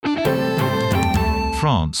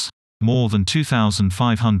France, more than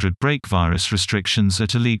 2,500 break virus restrictions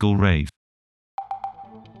at illegal rave.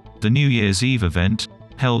 The New Year's Eve event,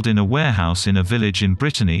 held in a warehouse in a village in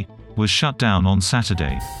Brittany, was shut down on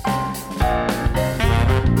Saturday.